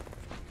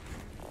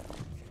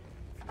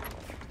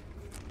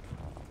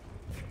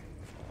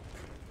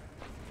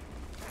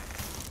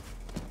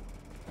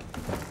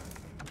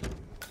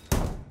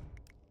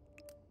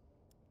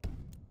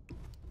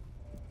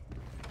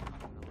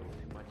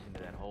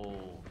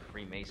 Whole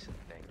Freemason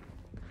thing.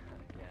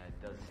 Yeah,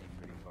 it does seem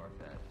pretty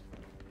far-fetched.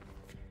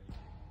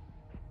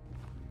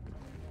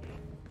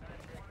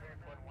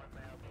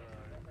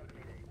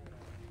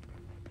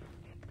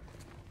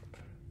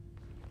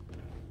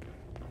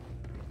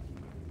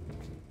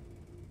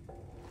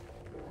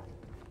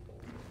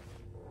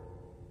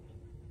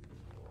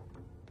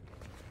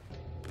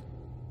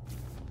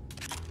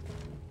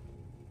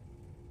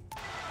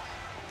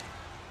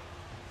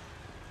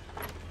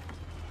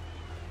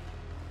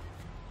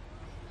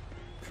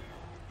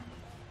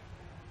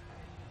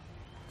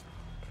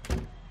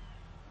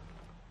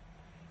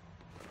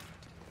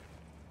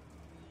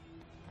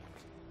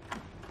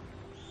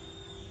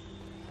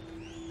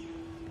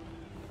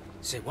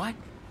 Say what?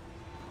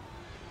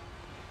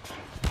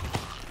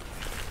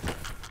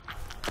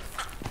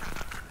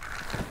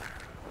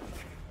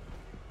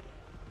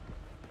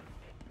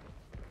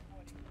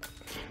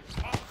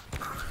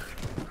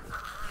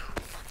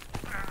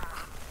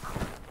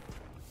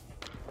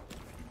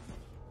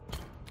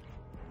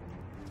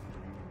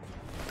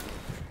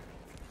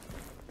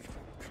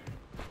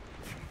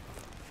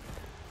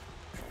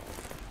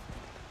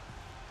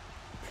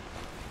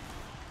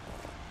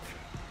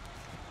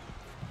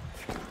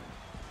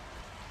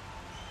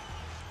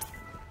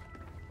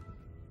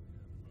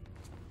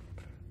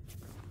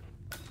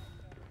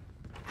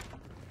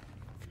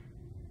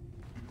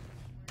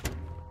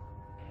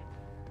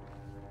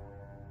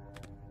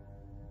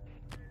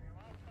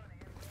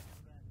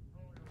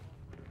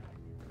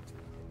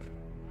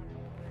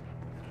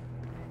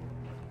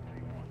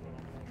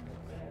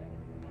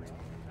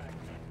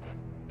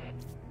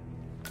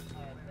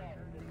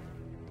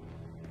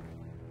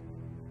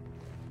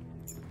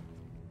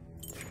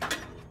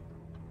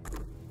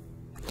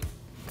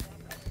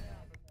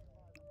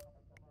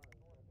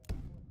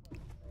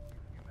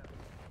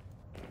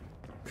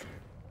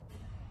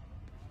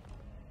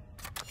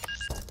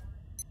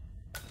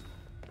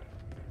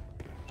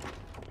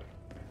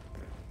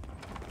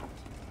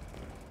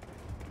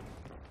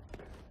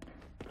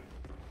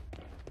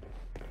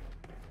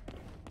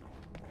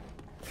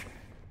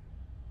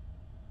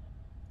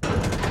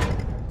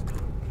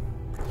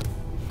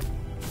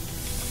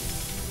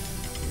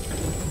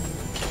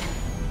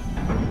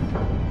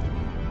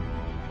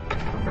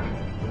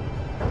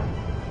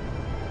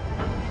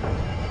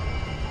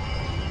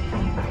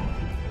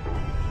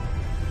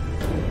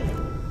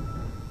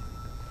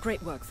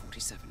 Great work,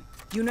 47.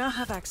 You now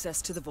have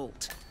access to the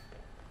vault.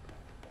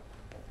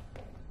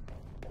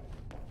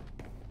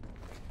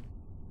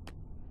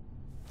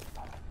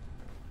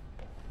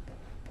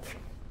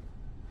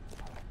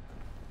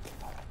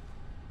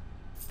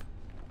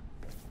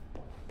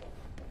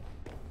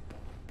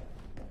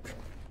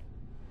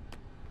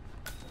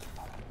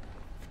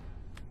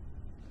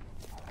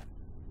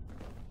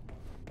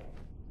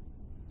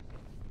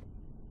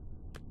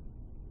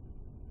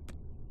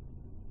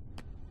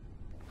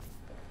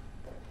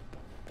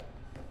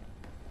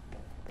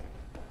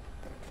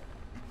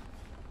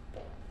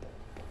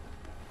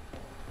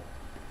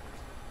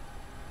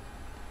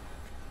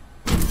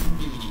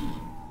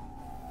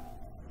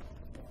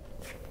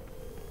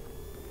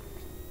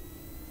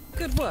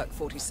 Good work,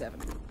 47.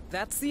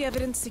 That's the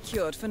evidence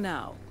secured for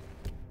now.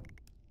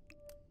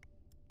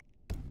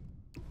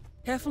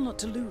 Careful not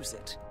to lose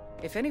it.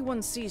 If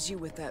anyone sees you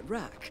with that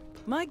rack,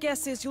 my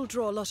guess is you'll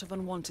draw a lot of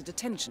unwanted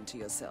attention to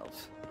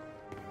yourself.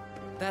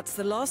 That's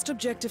the last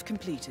objective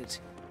completed.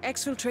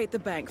 Exfiltrate the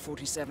bank,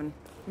 47.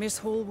 Miss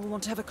Hall will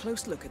want to have a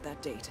close look at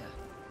that data.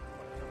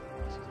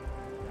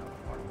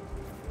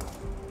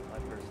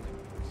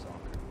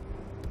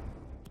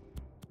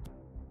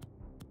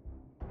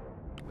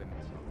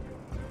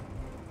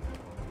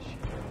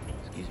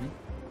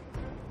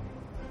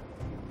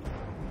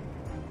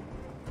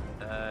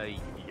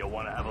 You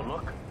wanna have a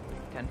look?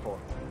 10-4.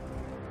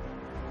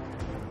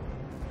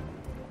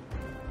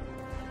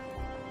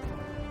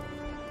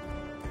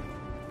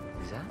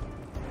 Is that?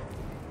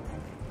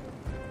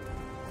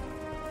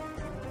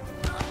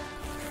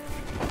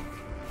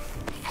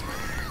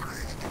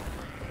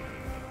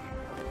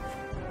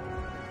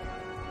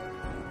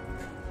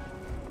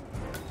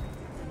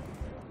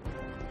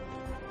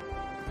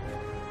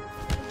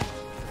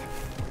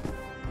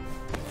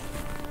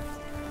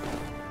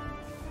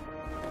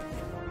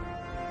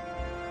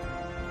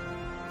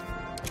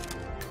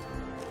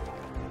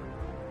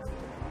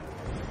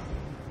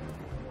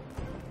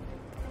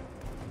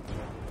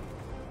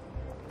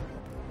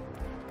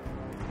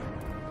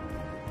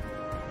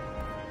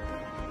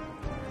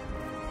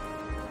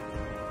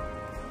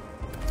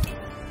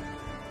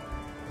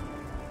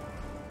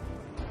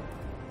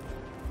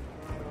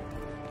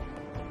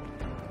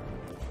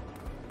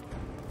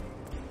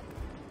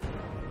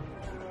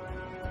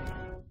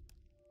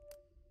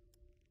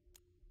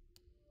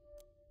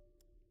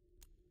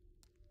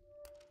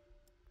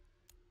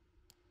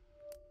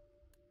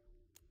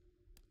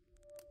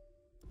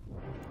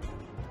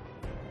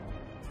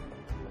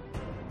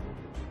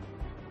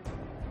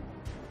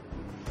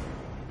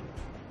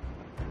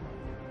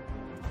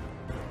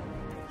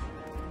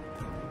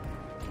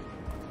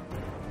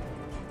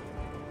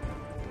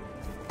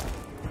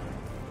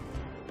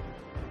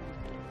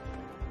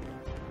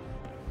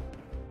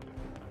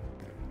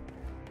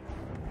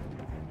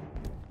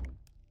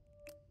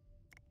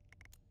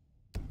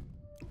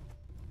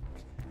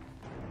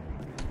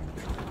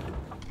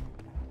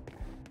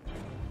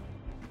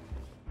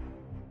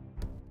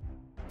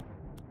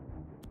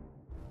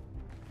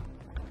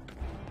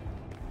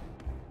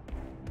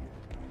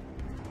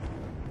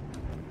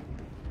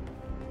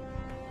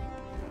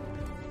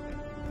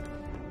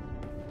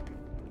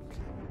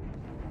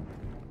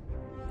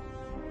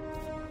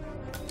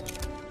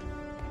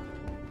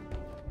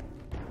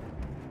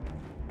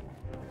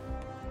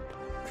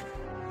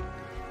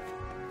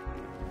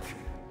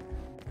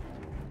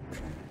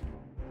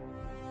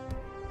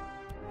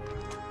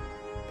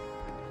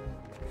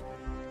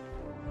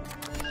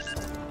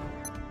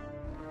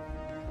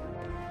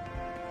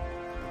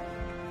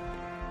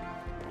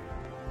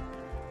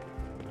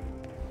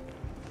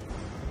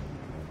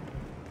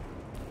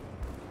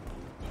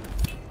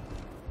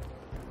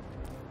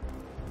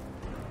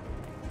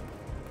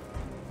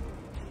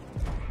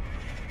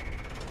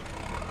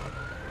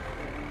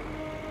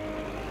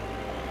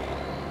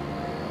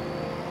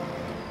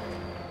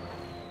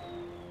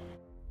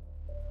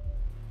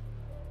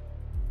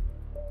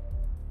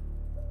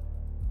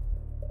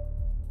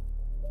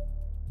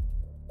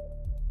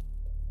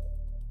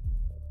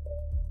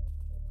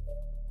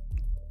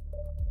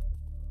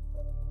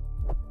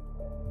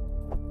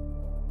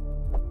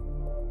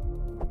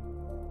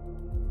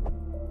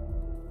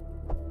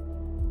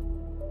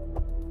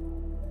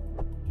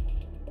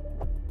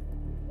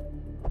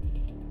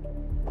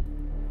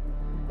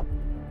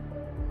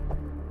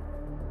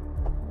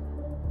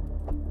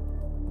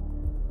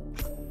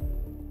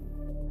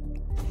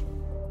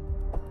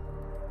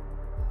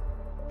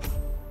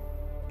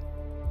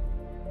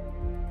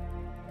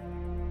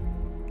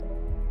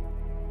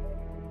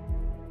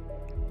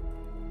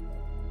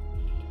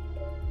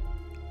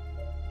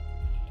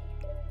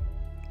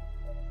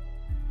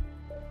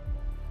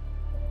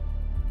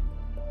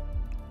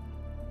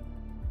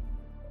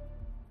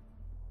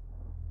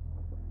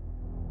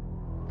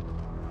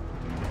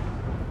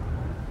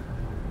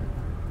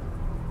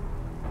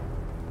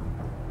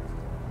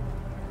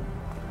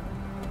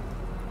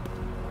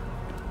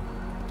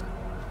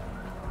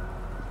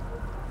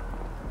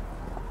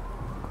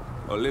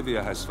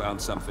 Olivia has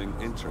found something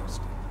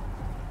interesting.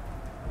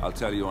 I'll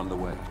tell you on the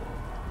way.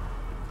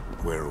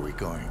 Where are we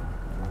going?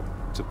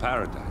 To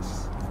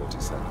paradise,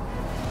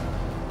 47.